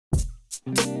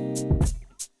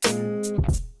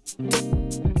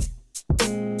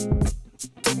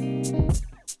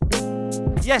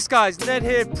Yes guys, Ned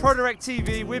here, ProDirect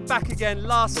TV, we're back again,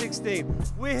 last 16.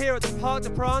 We're here at the Parc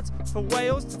for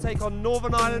Wales to take on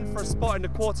Northern Ireland for a spot in the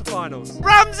quarterfinals.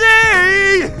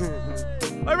 Ramsey!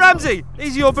 Hey Ramsey,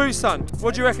 these are your boots, son.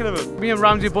 What do you reckon of them? Me and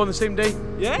Ramsey born the same day.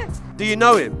 Yeah? Do you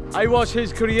know him? I watch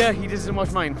his career, he doesn't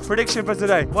watch mine. Prediction for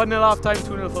today? 1-0 half time,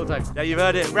 2-0 full time. Yeah, you've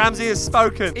heard it. Ramsey has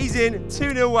spoken. He's in,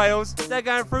 2-0 Wales. They're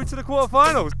going through to the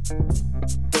quarterfinals.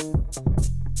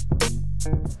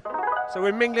 So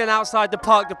we're mingling outside the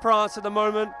Parc de France at the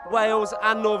moment. Wales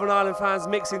and Northern Ireland fans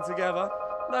mixing together.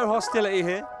 No hostility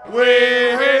here.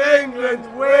 We're England,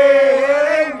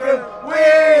 we're England,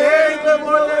 we're England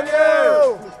more than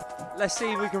you! Let's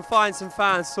see if we can find some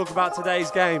fans to talk about today's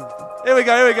game. Here we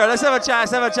go, here we go. Let's have a chat,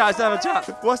 let's have a chat, let's have a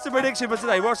chat. What's the prediction for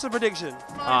today? What's the prediction?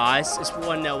 It's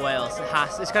 1-0 Wales.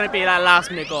 It's going to be that last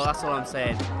minute goal, that's all I'm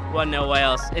saying. 1-0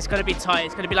 Wales. It's going to be tight,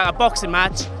 it's going to be like a boxing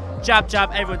match. Jab,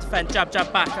 jab, everyone defend, jab,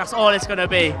 jab, back. That's all it's going to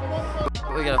be.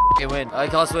 We're going to win. I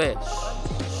can't swear.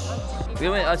 We're going to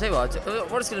win. I'll tell you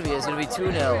what it's going to be. It's going to be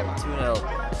 2-0.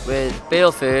 2-0. With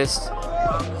Bale first,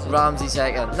 Ramsey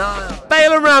second. No.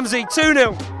 Bale and Ramsey,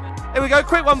 2-0. Here we go,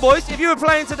 quick one, boys. If you were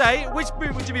playing today, which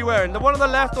boot would you be wearing? The one on the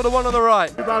left or the one on the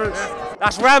right?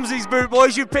 That's Ramsey's boot,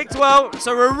 boys. You picked well.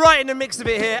 So we're right in the mix of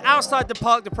it here, outside the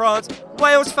Parc de France.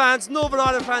 Wales fans, Northern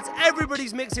Ireland fans,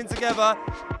 everybody's mixing together.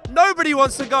 Nobody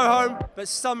wants to go home, but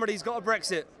somebody's got a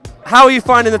Brexit. How are you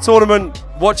finding the tournament,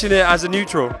 watching it as a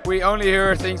neutral? We only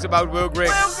hear things about Will Grigg.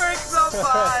 Will Grigg's on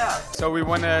fire! So we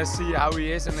want to see how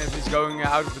he is and if he's going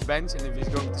out of the bench and if he's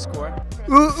going to score.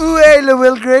 Où est le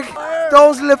Will Grigg?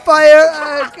 Dans le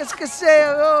fire, qu'est-ce que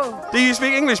c'est? Do you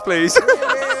speak English, please?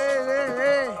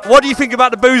 What do you think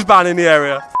about the booze ban in the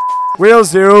area? Wales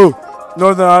 0,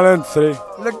 Northern Ireland 3.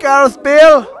 Le Gareth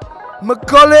Bale,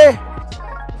 McCulley.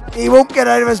 He won't get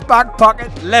out of his back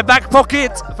pocket. Le back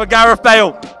pocket for Gareth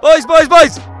Bale. Boys, boys,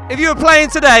 boys, if you were playing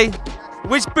today,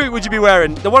 which boot would you be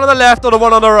wearing? The one on the left or the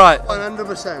one on the right?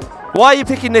 100%. Why are you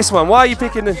picking this one? Why are you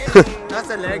picking this? That's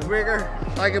a leg breaker.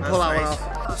 I can pull that one off.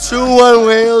 2-1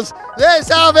 Wales. Let's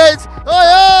have it. Oi,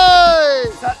 oi.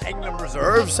 Is that England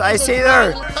reserves? I see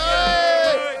there.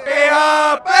 Be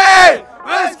happy!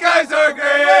 This guys are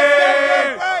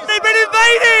great! They've been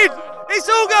invaded! It's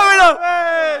all going on!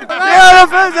 The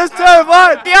elephants, that's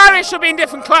terrifying! The Irish should be in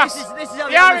different class.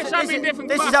 The Irish should be in different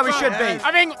class. This is how we should be.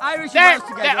 I think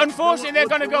unfortunately they're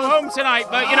going to go home tonight,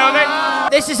 but you know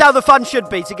this is how the fun should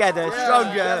be together,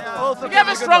 stronger.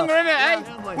 together stronger, isn't it?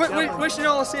 Eh? Wishing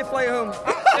all a safe flight home.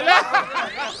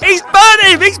 He's burnt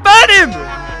him! He's burnt him!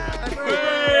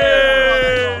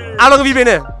 How long have you been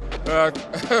here?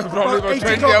 Probably about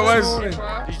 20 hours.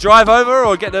 Did you drive over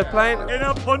or get the plane? In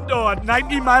a punto at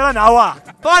 90 miles an hour.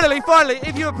 Finally,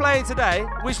 if you were playing today,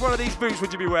 which one of these boots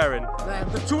would you be wearing?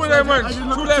 Two of them ones.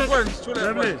 Two left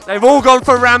ones. They've all gone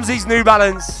for Ramsey's New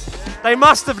Balance. They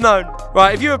must have known.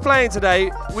 Right, if you were playing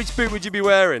today, which boot would you be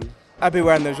wearing? I'd be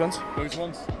wearing those ones. Those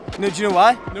ones. No, do you know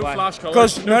why? No flash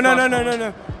colours. Because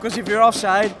no. Because if you're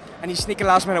offside and you sneak a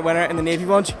last minute winner in the navy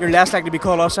ones, you're less likely to be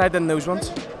called offside than those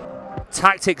ones.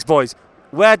 Tactics, boys.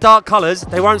 Wear dark colours,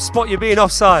 they won't spot you being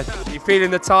offside. You're feeling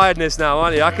the tiredness now,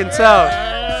 aren't you? I can tell.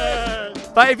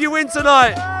 But if you win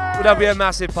tonight, well, there'll be a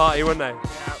massive party, wouldn't they?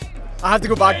 I have to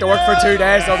go back to work for 2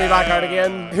 days, I'll be back out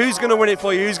again. Who's going to win it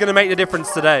for you? Who's going to make the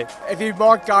difference today? If you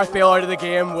mark Gareth Bale out of the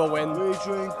game, we'll win. We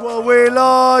drink what we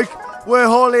like. We're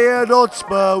Holyhead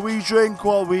Hotspur. We drink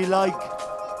what we like.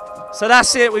 So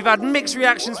that's it. We've had mixed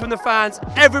reactions from the fans.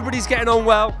 Everybody's getting on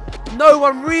well. No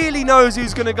one really knows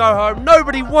who's going to go home.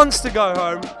 Nobody wants to go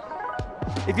home.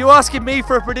 If you're asking me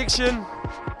for a prediction,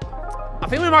 I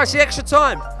think we might see extra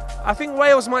time. I think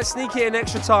Wales might sneak it in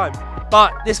extra time.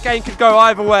 But this game could go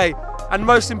either way. And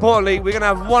most importantly, we're going to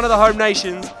have one of the home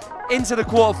nations into the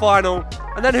quarterfinal.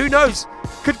 And then who knows?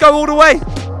 Could go all the way.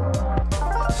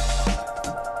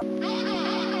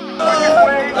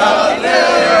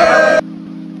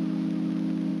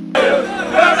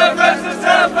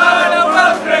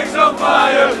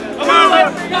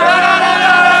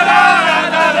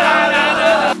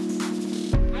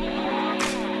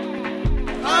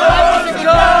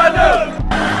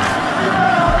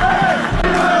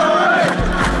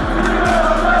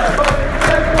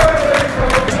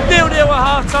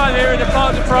 Time here in the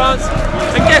Parc de France,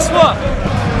 and guess what?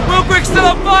 Will Grigg's still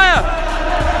on fire!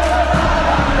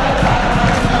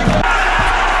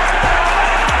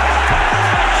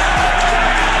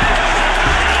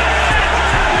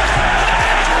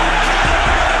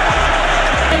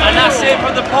 And that's it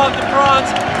from the Parc de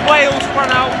France. Wales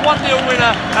run out 1-0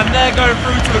 winner, and they're going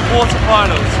through to the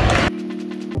quarterfinals.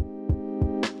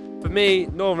 me,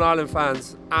 Northern Ireland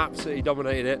fans absolutely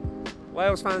dominated it.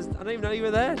 Wales fans, I don't even know you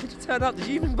were there. Did you turn up? Did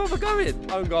you even bother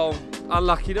going? Own goal,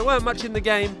 unlucky. There weren't much in the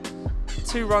game.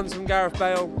 2 runs from Gareth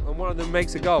Bale and one of them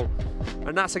makes a goal.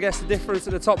 And that's, I guess, the difference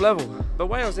at the top level. But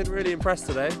Wales didn't really impress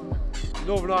today.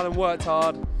 Northern Ireland worked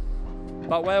hard,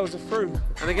 but Wales are through.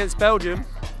 And against Belgium,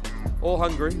 or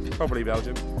Hungary, probably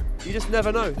Belgium, you just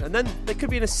never know. And then they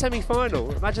could be in a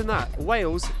semi-final. Imagine that,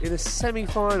 Wales in a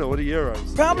semi-final of the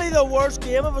Euros. Probably the worst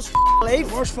game of his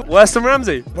life. Worse than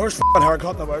Ramsey? Worst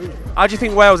haircut in the world. How do you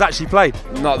think Wales actually played?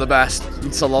 Not the best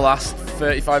until the last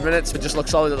 35 minutes. It just looks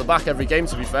solid at the back every game,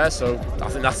 to be fair. So I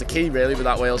think that's the key, really, with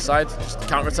that Wales side. Just the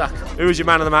counter-attack. Who was your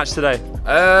man of the match today?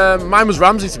 Mine was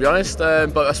Ramsey, to be honest.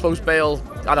 But I suppose Bale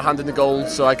had a hand in the goal,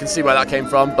 so I can see where that came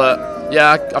from. But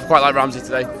yeah, I quite like Ramsey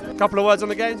today. Couple of words on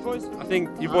the games, boys? I think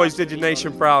you boys did your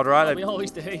nation proud, right? We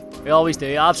always do. We always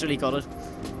do. Absolutely got it.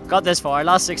 Got this far.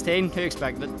 Last 16. Who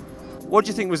expected it? What do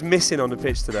you think was missing on the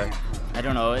pitch today? I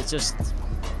don't know. It's just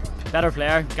better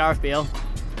player. Gareth Bale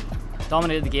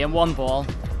dominated the game. 1 ball,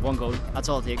 1 goal. That's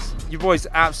all it takes. You boys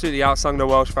absolutely outsung the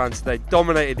Welsh fans today.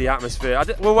 Dominated the atmosphere.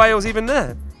 Were Wales even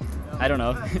there? I don't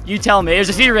know. You tell me. There's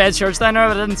a few red shirts down there,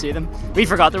 but I didn't see them. We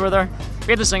forgot they were there. We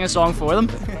had to sing a song for them.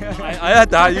 I heard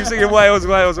that. You singing Wales,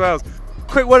 Wales, Wales.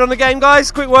 Quick word on the game,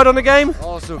 guys. Quick word on the game.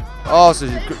 Awesome.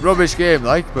 Awesome. Rubbish game,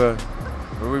 like, but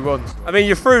we won. I mean,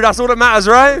 you're through. That's all that matters,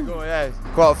 right? Oh, yeah.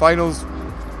 Quarter-finals.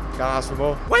 Can't ask for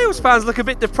more. Wales fans look a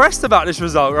bit depressed about this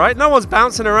result, right? No one's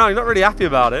bouncing around. You're not really happy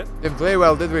about it. Didn't play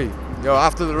well, did we? You know,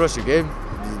 after the Russia game,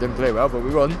 we didn't play well, but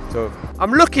we won. So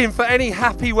I'm looking for any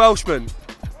happy Welshmen.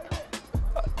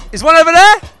 Is one over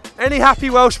there? Any happy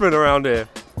Welshmen around here?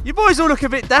 You boys all look a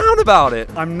bit down about it.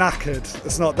 I'm knackered.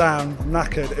 It's not down. I'm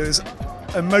knackered. It was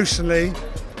emotionally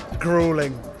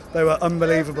grueling. They were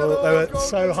unbelievable. They were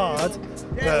so hard.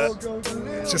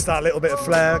 It's just that little bit of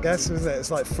flair, I guess, isn't it?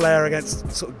 It's like flair against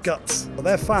sort of guts. Well,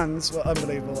 their fans were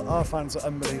unbelievable. Our fans were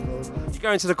unbelievable. You're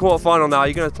going to the quarter-final now.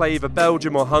 You're going to play either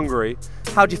Belgium or Hungary.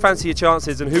 How do you fancy your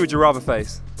chances, and who would you rather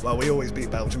face? Well, we always beat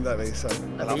Belgium, don't we? So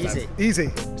easy.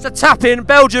 Easy. It's a tap-in,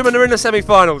 Belgium, and they're in the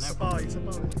semi-finals.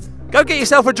 Go get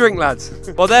yourself a drink, lads.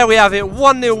 Well, there we have it.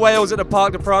 1-0 Wales at the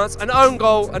Parc de France. An own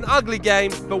goal, an ugly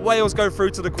game, but Wales go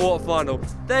through to the quarter-final.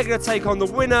 They're going to take on the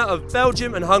winner of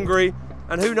Belgium and Hungary.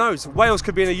 And who knows, Wales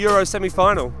could be in a Euro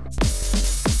semi-final.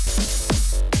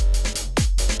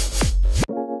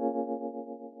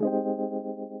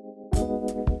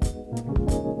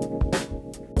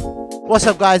 What's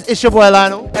up, guys? It's your boy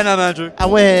Lionel. And I'm Andrew.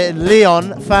 And we're in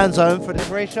Lyon, fan zone for the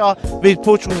Croatia v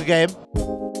Portugal game.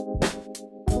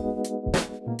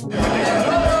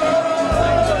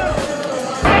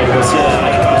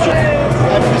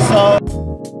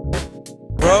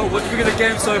 Bro, what do you think of the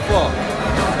game so far?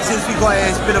 Since we got here,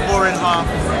 it's been a boring half.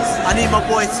 I need my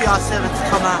boy CR7 to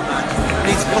come out, man. I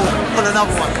need to pull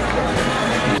another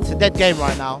one. It's a dead game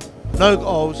right now. No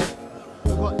goals.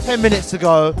 We've got 10 minutes to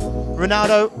go.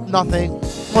 Ronaldo, nothing.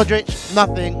 Modric,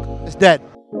 nothing. It's dead.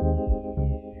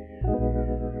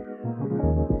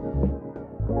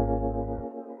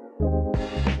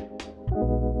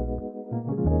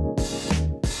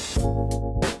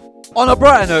 On a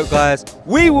brighter note, guys,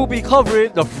 we will be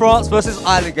covering the France versus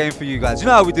Ireland game for you guys. You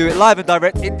know how we do it, live and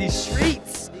direct in these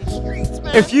streets.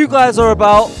 If you guys are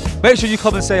about, make sure you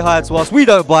come and say hi to us. We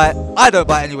don't bite. I don't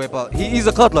bite anyway, but he's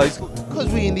a cuddler. Because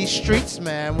we in these streets,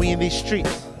 man. We in these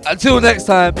streets. Until next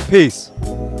time, peace.